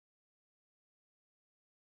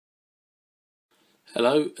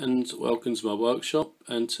Hello and welcome to my workshop,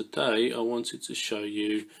 and today I wanted to show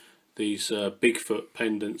you these Bigfoot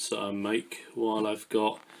pendants that I make while I've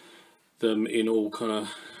got them in all kind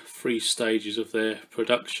of three stages of their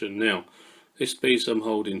production. Now this piece I'm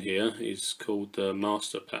holding here is called the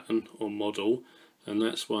master pattern or model, and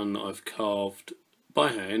that's one that I've carved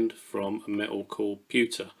by hand from a metal called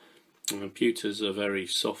pewter. And pewter's a very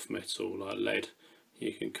soft metal like lead.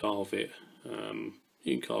 You can carve it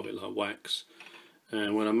like wax.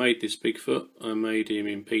 And when I made this Bigfoot, I made him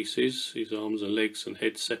in pieces, his arms and legs and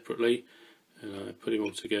head separately, and I put him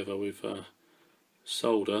all together with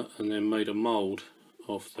solder and then made a mould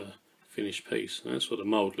of the finished piece. And that's what the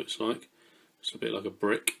mould looks like. It's a bit like a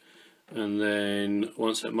brick. And then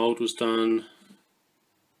once that mould was done,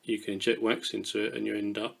 you can inject wax into it and you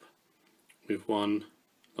end up with one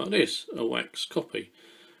like this, a wax copy.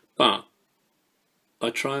 But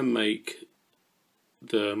I try and make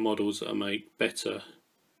the models that I make better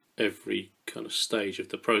every kind of stage of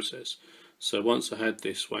the process. So once I had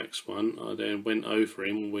this wax one, I then went over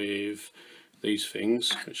him with these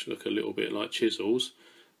things which look a little bit like chisels.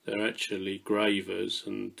 They're actually gravers,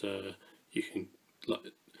 and you can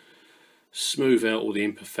like smooth out all the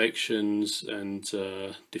imperfections and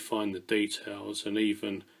define the details, and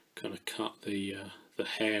even kind of cut the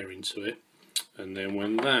hair into it. And then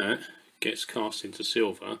when that gets cast into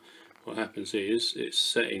silver, what happens is it's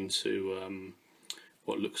set into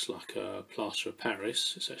what looks like a plaster of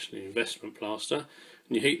Paris. It's actually an investment plaster,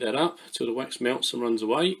 and you heat that up till the wax melts and runs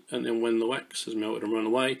away, and then when the wax has melted and run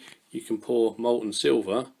away, you can pour molten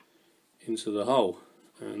silver into the hole,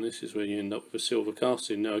 and this is where you end up with a silver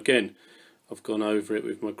casting. Now again, I've gone over it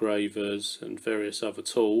with my gravers and various other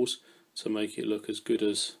tools to make it look as good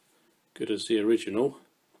as the original,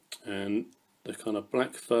 and the kind of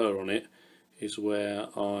black fur on it is where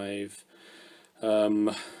I've kind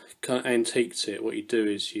of antiqued it. What you do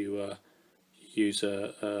is you use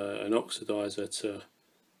an oxidizer to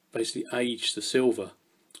basically age the silver,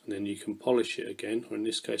 and then you can polish it again, or in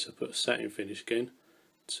this case I put a satin finish again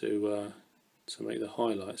to make the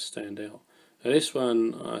highlights stand out. Now this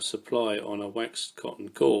one I supply on a waxed cotton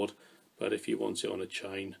cord, but if you want it on a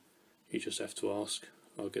chain you just have to ask.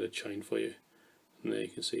 I'll get a chain for you. And there you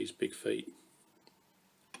can see his big feet.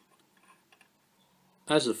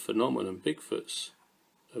 As a phenomenon, Bigfoot's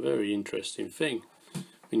a very interesting thing.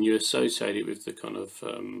 When you associate it with the kind of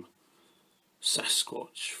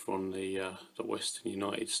Sasquatch from the western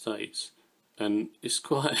United States, and it's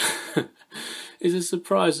quite it's a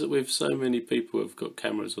surprise that with so many people who've got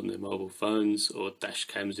cameras on their mobile phones or dash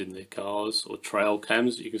cams in their cars or trail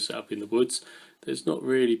cams that you can set up in the woods, there's not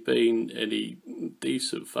really been any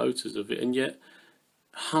decent photos of it, and yet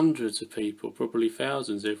hundreds of people, probably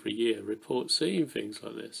thousands every year, report seeing things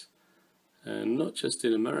like this. And not just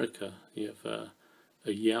in America. You have a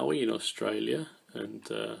yowie in Australia, and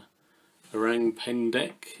orang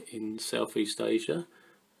pendek in Southeast Asia,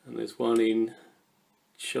 and there's one in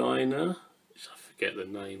China, which I forget the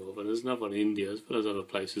name of, and there's another one in India, as well as other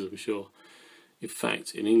places I'm sure. In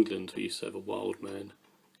fact, in England we used to have a wild man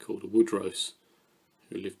called a woodrose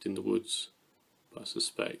who lived in the woods, but I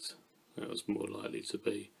suspect that was more likely to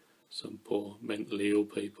be some poor mentally ill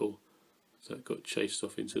people that got chased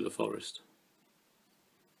off into the forest.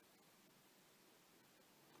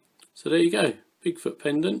 So there you go, Bigfoot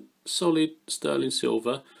pendant, solid sterling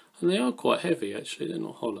silver, and they are quite heavy actually, they're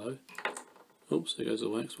not hollow. Oops, there goes the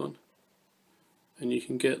wax one. And you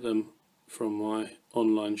can get them from my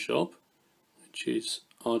online shop, which is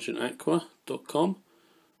argentaqua.com,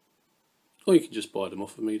 or you can just buy them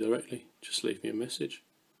off of me directly, just leave me a message.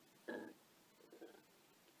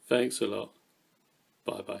 Thanks a lot.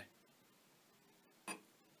 Bye bye.